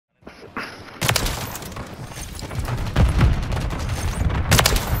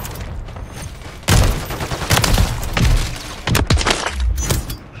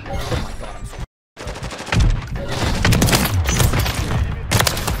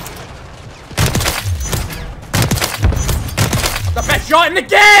The best shot in the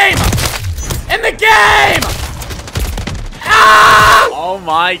game! In the game! Ah! Oh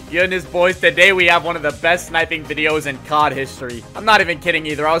my goodness, boys. Today we have one of the best sniping videos in COD history. I'm not even kidding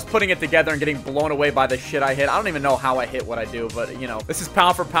either. I was putting it together and getting blown away by the shit I hit. I don't even know how I hit what I do, but you know, this is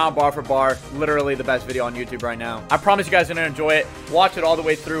pound for pound, bar for bar. Literally the best video on YouTube right now. I promise you guys are gonna enjoy it. Watch it all the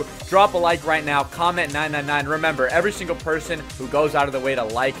way through. Drop a like right now. Comment 999. Remember, every single person who goes out of the way to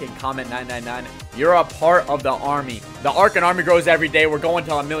like and comment 999, you're a part of the army. The Ark and army grows every day. We're going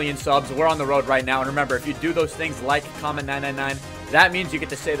to 1 million subs. We're on the road right now. And remember, if you do those things, like, comment 999, that means you get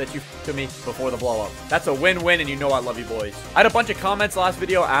to say that you to me before the blow up. That's a win-win, and you know I love you boys. I had a bunch of comments last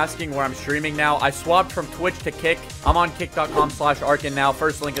video asking where I'm streaming now. I swapped from Twitch to Kick. I'm on kick.com/Arkin now.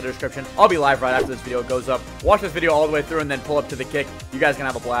 First link in the description. I'll be live right after this video goes up. Watch this video all the way through and then pull up to the Kick. You guys can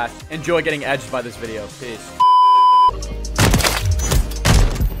have a blast. Enjoy getting edged by this video. Peace.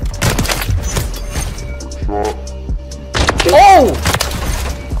 Oh!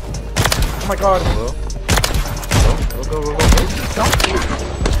 Oh my god. Go.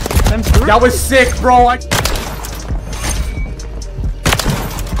 That was sick, bro.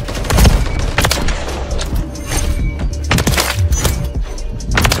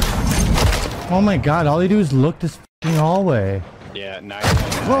 Oh my god, all they do is look this f***ing hallway. Yeah, nice.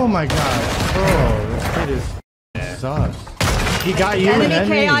 Oh my god, bro, this kid is sucks. He got you and then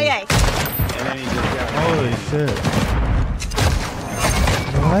me. And then he just got Holy shit.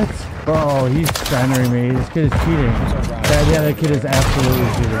 What? Bro, he's centering me. This kid is cheating. Yeah, that kid is absolutely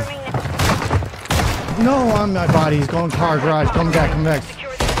cheating. No, on my body. He's going car garage. Come back.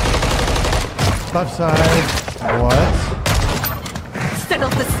 Left side. What? Settle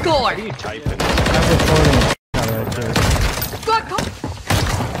the score. What are you typing? I'm recording out of that shit.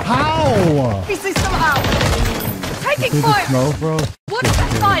 How? This is somehow taking Through the fire. smoke, bro. What is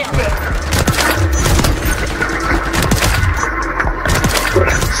that fire?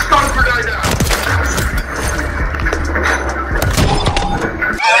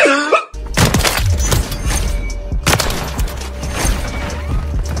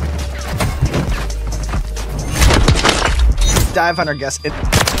 Dive on our guest. Can't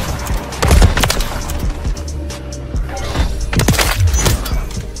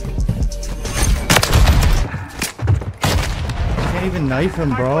even knife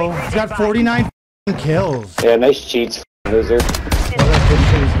him, bro. He's got 49 kills. Yeah, nice cheats, loser.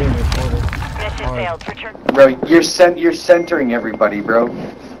 Bro, you're centering everybody, bro.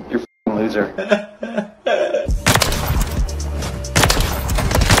 You're a loser.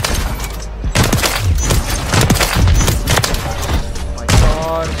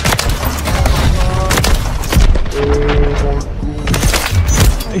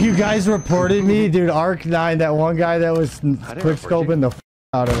 You guys reported me, dude. Arc 9, that one guy that was quick scoping the f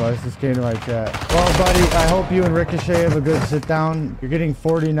out of us just came to my chat. Well, buddy, I hope you and Ricochet have a good sit down. You're getting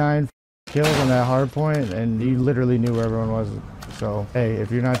 49 kills on that hard point, and you literally knew where everyone was. So, hey,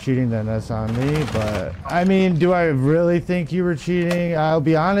 if you're not cheating, then that's on me. But, I mean, do I really think you were cheating? I'll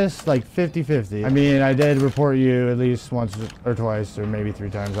be honest, like 50-50. I mean, I did report you at least once or twice or maybe 3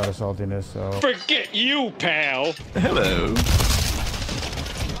 times out of saltiness, so. Forget you, pal. Hello.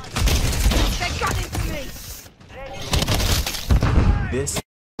 This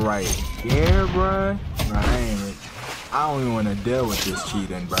right here, bruh. I don't even want to deal with this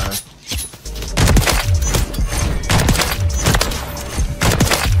cheating, bruh.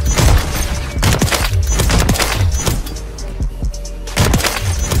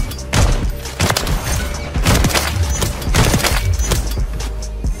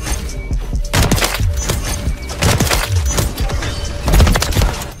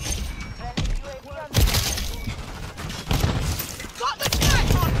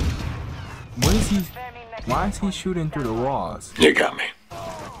 What is he? Why is he shooting through the walls? You got me.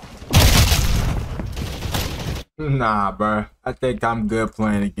 Nah, bruh. I think I'm good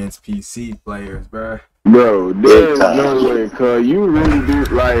playing against PC players, bruh. Bro, there's no way, cuz you really do,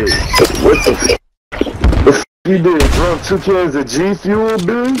 like, what the f you did? Drunk 2 cans of G Fuel,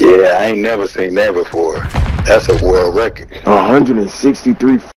 dude? Yeah, I ain't never seen that before. That's a world record.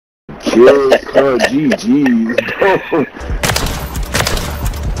 163 kills, cuz GG's, bro.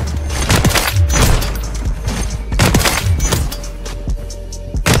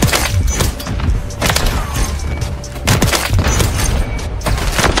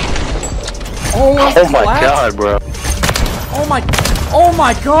 Oh my god, bro. Oh my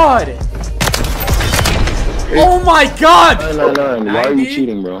god. Oh my god! No. Why are you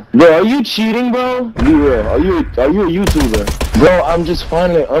cheating, bro? Bro, are you cheating, bro? Be real. Are you a YouTuber? Bro, I'm just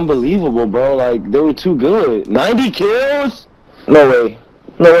finding it unbelievable, bro. Like, they were too good. 90 kills? No way.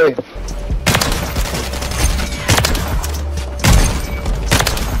 No way.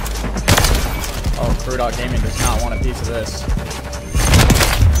 Fruit Dog Gaming does not want a piece of this.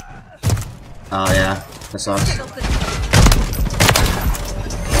 Oh yeah, that sucks.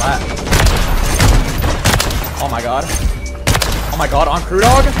 What? Oh my god. Oh my god, on Crew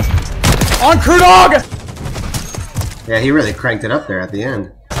Dog? On Crew Dog! Yeah, he really cranked it up there at the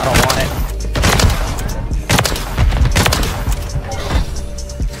end. I don't want it.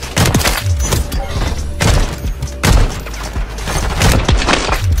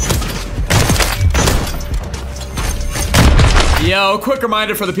 Yo, quick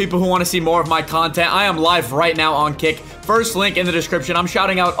reminder for the people who want to see more of my content. I am live right now on Kick. First link in the description. I'm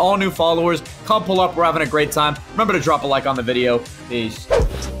shouting out all new followers. Come pull up. We're having a great time. Remember to drop a like on the video. Peace.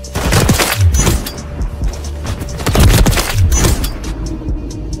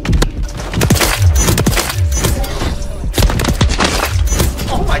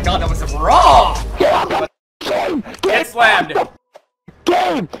 Oh my god, that was raw! Get slammed!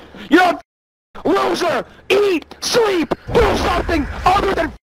 Game! You're a loser! Eat! Sleep! Do something other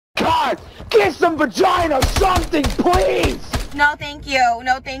than God! Get some vagina! Something, please! No, thank you.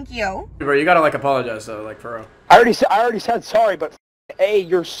 No, thank you. Bro, you gotta like apologize though, like for real. I already said sorry, but A,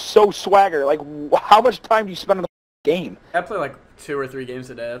 you're so swagger. Like, how much time do you spend on the game? I play like 2 or 3 games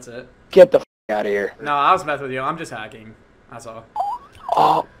a day, that's it. Get the out of here. No, I was messing with you. I'm just hacking. That's all.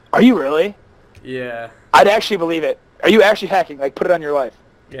 Oh, are you really? Yeah. I'd actually believe it. Are you actually hacking? Like, put it on your life.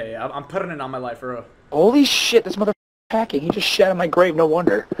 Yeah, I'm putting it on my life for real. Holy shit, this motherfucker hacking. He just shat on my grave, no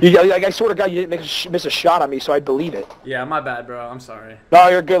wonder. Like, I swear to God, you didn't miss a shot on me, so I'd believe it. Yeah, my bad, bro. I'm sorry. No,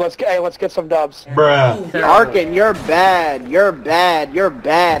 you're good. Let's get some dubs. Bruh. Arkin, you're bad. You're bad. You're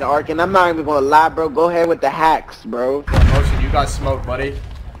bad, Arkin. I'm not even gonna lie, bro. Go ahead with the hacks, bro. Motion, you got smoked, buddy.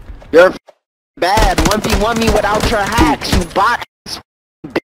 You're bad. 1v1 me without your hacks, you bot.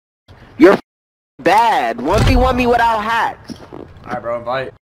 You're bad. 1v1 me without hacks. Alright, bro,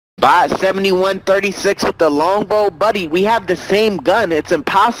 invite. Bot 7136 with the longbow, buddy. We have the same gun. It's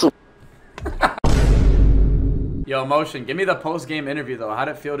impossible. Yo, Motion, give me the post-game interview, though. How'd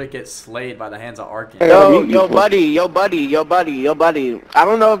it feel to get slayed by the hands of Arkin? Yo, buddy. I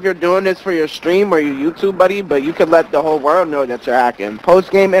don't know if you're doing this for your stream or your YouTube, buddy, but you could let the whole world know that you're hacking.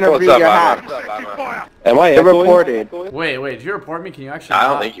 Post-game interview, you're hacked. Am I reported? Wait, did you report me? Can you actually? I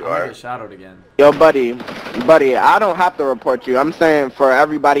don't think you are. Get shadowed again. Yo, buddy, I don't have to report you. I'm saying for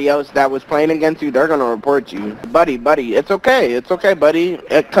everybody else that was playing against you, they're gonna report you. Buddy, it's okay, buddy.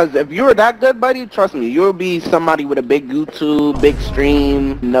 Because if you were that good, buddy, trust me, you'll be somebody with a big YouTube, big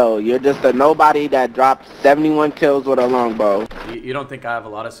stream. No, you're just a nobody that dropped 71 kills with a longbow. You don't think I have a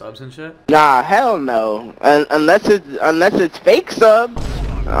lot of subs and shit? Nah, hell no. Unless it's fake subs.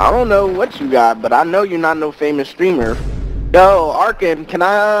 I don't know what you got, but I know you're not no famous streamer. Yo, Arkin, can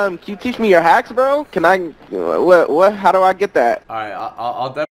you teach me your hacks, bro? Can I, what, how do I get that? Alright, I'll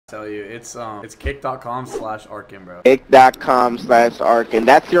definitely tell you. It's kick.com/Arkin, bro. Kick.com/Arkin.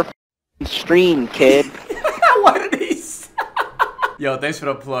 That's your stream, kid. What did he say? Yo, thanks for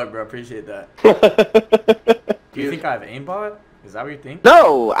the plug, bro. Appreciate that. Do you think I have aimbot? Is that what you think?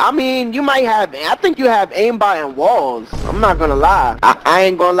 No, I mean, you might have, I think you have aimbot and walls. I'm not gonna lie. I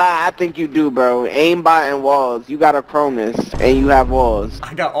ain't gonna lie, I think you do, bro. Aimbot and walls. You got a Cronus, and you have walls.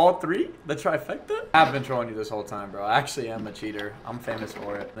 I got all 3? The trifecta? I've been trolling you this whole time, bro. I actually am a cheater. I'm famous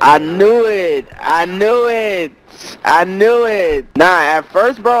for it. I knew it. Nah, at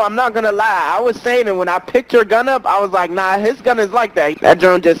first, bro, I'm not gonna lie. I was saying it when I picked your gun up, I was like, nah, his gun is like that. That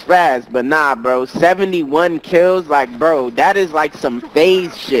drone just fast. But nah, bro, 71 kills, like, bro, that is like some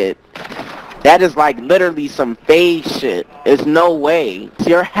phase shit. That is like literally some phase shit. It's no way.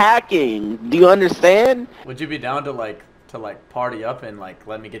 You're hacking. Do you understand? Would you be down to party up and like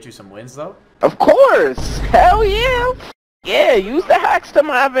let me get you some wins though? Of course. Hell yeah. Yeah, use the hacks to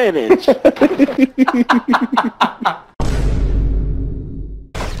my advantage.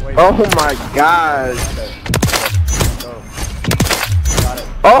 Oh my god.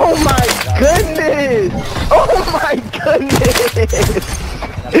 Oh my goodness! Oh my goodness!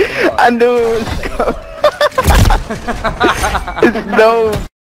 I knew it was coming. No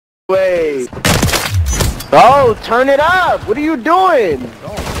way. Oh, turn it up! What are you doing?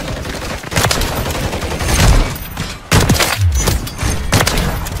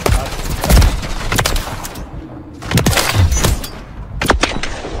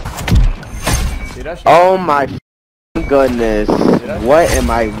 Oh my goodness. What am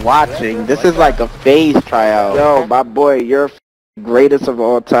I watching? This is like a phase tryout. Yo, my boy, you're greatest of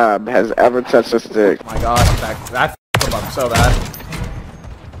all time has ever touched a stick. Oh my god, that him up so bad.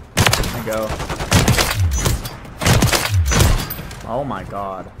 There we go. Oh my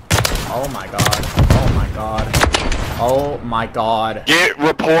god. Oh my god. Oh my god. Oh my god. Get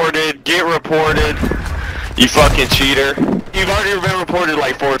reported. Get reported. You fucking cheater. You've already been reported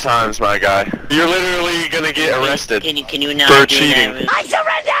like 4 times, my guy. You're literally gonna get arrested Can you not for do cheating. that? I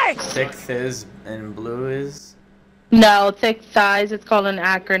surrender! 6 is and blue is? No, thick thighs. It's called an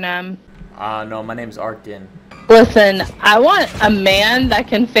acronym. No, my name's Arkin. Listen, I want a man that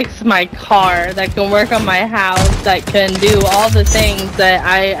can fix my car, that can work on my house, that can do all the things that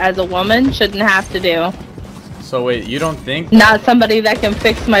I, as a woman, shouldn't have to do. So wait, you don't think? Not somebody that can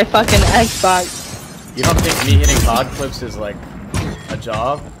fix my fucking Xbox. You don't think me hitting COD clips is like a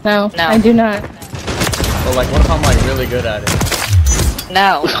job? No, I do not. But like, what if I'm like really good at it?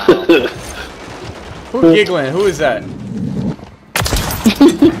 No. Who's giggling? Who is that?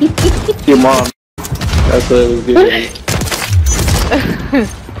 Your mom. That's what it was giggling.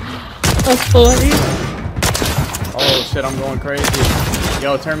 That's funny. Oh shit, I'm going crazy.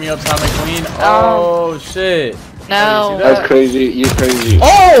 Yo, turn me upside my queen. Oh shit. No. That's crazy. You're crazy.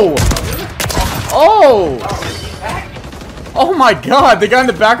 Oh! Oh! Oh my god, the guy in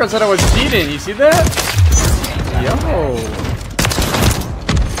the background said I was cheating. You see that? Yo.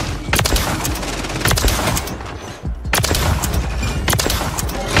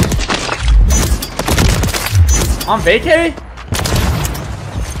 On vacay?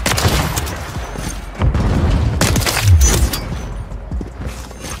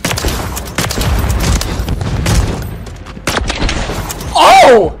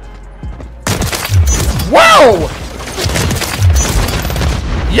 Oh! Whoa!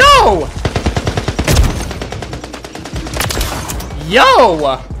 Yo!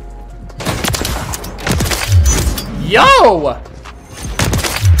 Yo! Yo!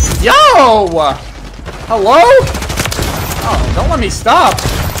 Yo! Hello? Oh, don't let me stop.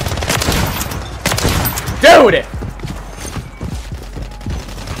 Dude!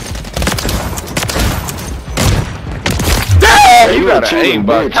 You gotta aim,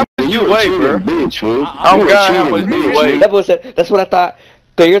 but how much you weigh, bro? Oh god, how much you weigh? That's what I thought.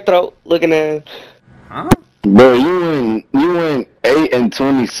 Clear your throat, looking at. Huh? Bro, you went 8 and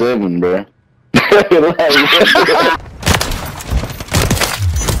 27, bro.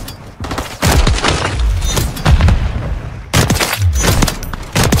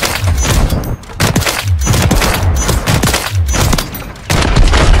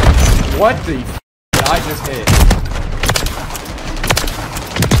 What the f did I just hit?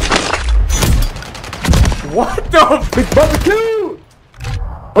 What the f- It's barbecue!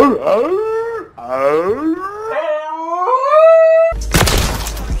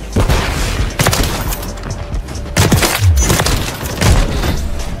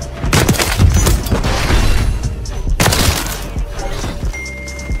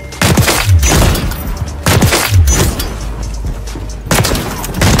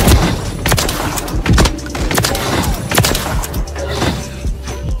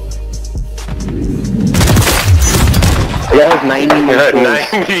 That was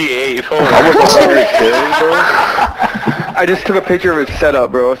 98. I just took a picture of his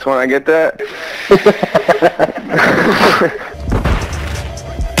setup, bro. So when I get that.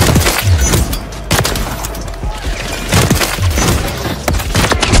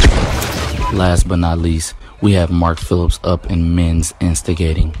 Last but not least, we have Mark Phillips up in men's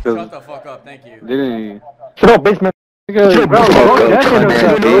instigating. Shut the fuck up, thank you. No, basement. Bro, you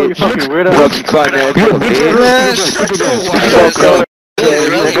fucking weirdo.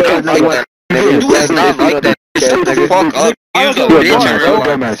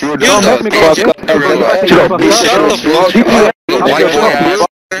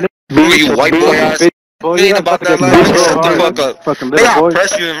 White boy ass. You ain't about that life. Shut the fuck up. They gotta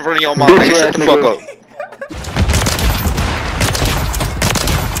press you in front of your mom. Shut the fuck up.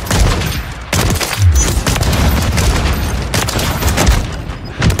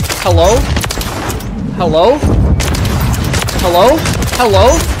 Hello? Hello? Hello?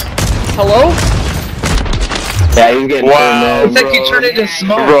 Hello? Hello? Yeah, you're getting wow, it's like you turn into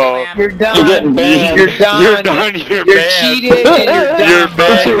smoke. Bro. You're done. You're getting banned. You're done. You're done. You're banned. Cheating and you're done. You're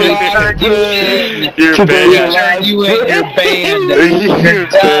banned. You're banned. You in. You're banned. You're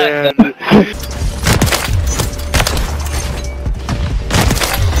banned.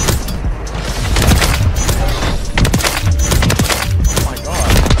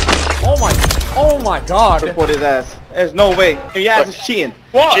 Oh my god. Report his ass. There's no way. Your ass is cheating.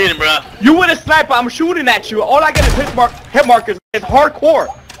 What? Cheating, bro. You with a sniper, I'm shooting at you. All I get is hit markers. It's hardcore.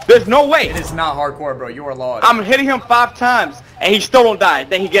 There's no way. It is not hardcore, bro. You are lost. I'm hitting him 5 times, and he still don't die.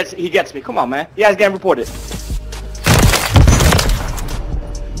 Then he gets me. Come on, man. You guys getting reported.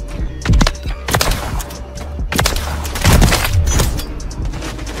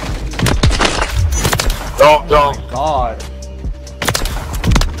 Don't. God.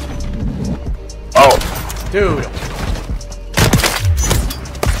 Oh. Dude.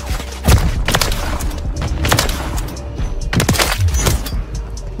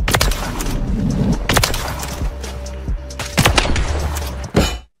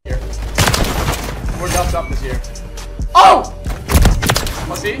 Here. We're dumped up this year. Oh!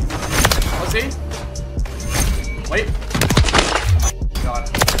 Let's see. Let's see. Wait. Oh my god.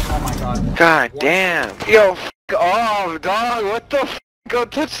 Oh my god. God damn. Yo, f off, dog. What the f? Go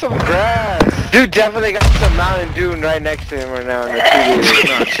touch some grass. Dude definitely got some Mountain Dew right next to him right now in the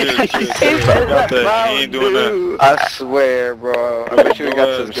TV. He ain't doing that. I swear, bro. I bet you he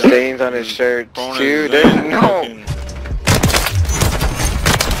got some stains on his shirt. Dude, there's no...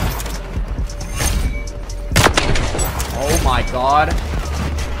 Oh my god.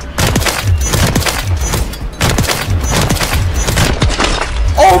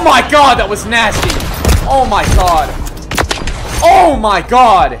 Oh my god, that was nasty. Oh my god. Oh my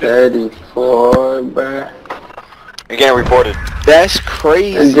god. 34, bruh. You getting reported. That's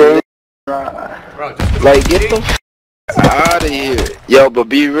crazy. Bro, like, get the f out of here. Yo, but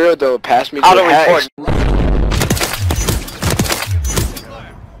be real though. Pass me the hat.